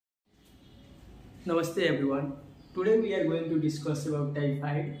Namaste everyone. Today we are going to discuss about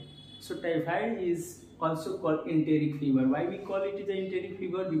typhoid. So typhoid is also called enteric fever. Why we call it the enteric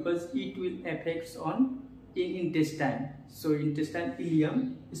fever? Because it will affect on in intestine. So intestine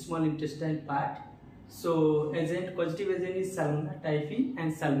ileum, small intestine part. So causative agent is Salmonella Typhi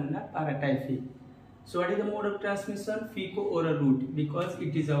and Salmonella Typhi. So what is the mode of transmission? Fecal-oral route, because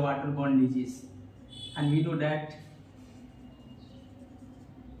it is a waterborne disease, and we know that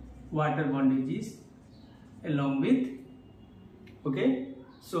waterborne disease along with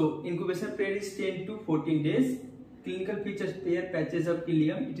so incubation period is 10 to 14 days. Clinical features: pair patches of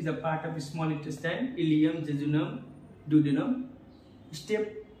ileum, it is a part of small intestine, ileum, jejunum, duodenum.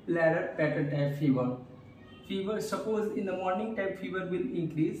 Step ladder pattern type fever. Suppose in the morning type fever will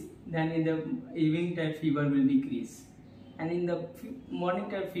increase, then in the evening type fever will decrease, and in the morning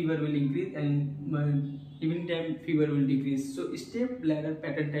type fever will increase and evening type fever will decrease. So step ladder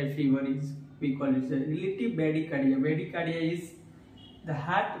pattern type fever is, we call it the relative bradycardia. Bradycardia is the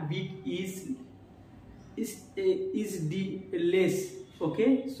heartbeat is less.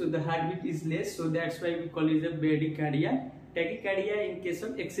 So the heartbeat is less, so that's why we call it the bradycardia. Tachycardia in case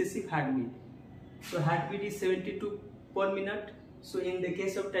of excessive heartbeat. So heartbeat is 72 per minute. So in the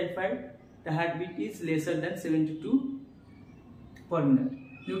case of typhoid, the heartbeat is lesser than 72 per minute.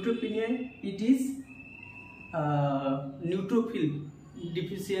 Neutropenia, it is neutrophil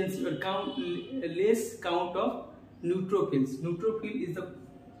deficiency or less count of neutrophils. Neutrophil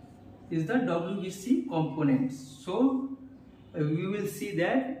is the WBC component. So we will see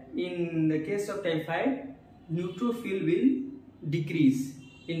that in the case of typhoid, neutrophil will decrease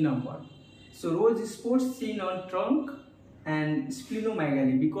in number. So rose spots seen on trunk and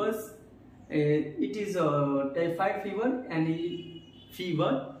splenomegaly, because it is a typhoid fever and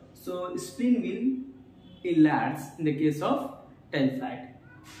fever, so spleen will enlarge in the case of typhoid.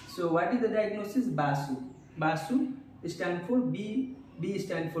 So what is the diagnosis? BASU. BASU stand for B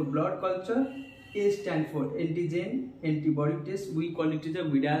stand for blood culture, A stand for antigen antibody test, we call it the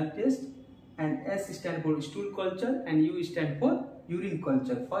Vidal test, and S stand for stool culture, and U stand for urine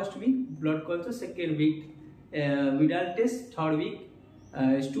culture. First week blood culture, second week Vidal test, third week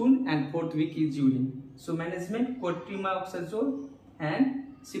stool, and fourth week is urine. So management: cotrimoxazole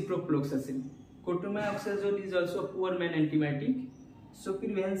and ciprofloxacin. Cotrimoxazole is also a poor man antibiotic. So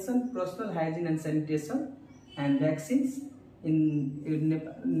prevention: personal hygiene and sanitation, and vaccines.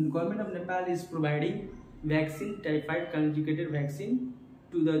 In government of Nepal is providing vaccine, typhoid conjugated vaccine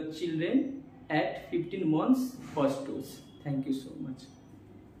to the children at 15 months first dose. Thank you so much.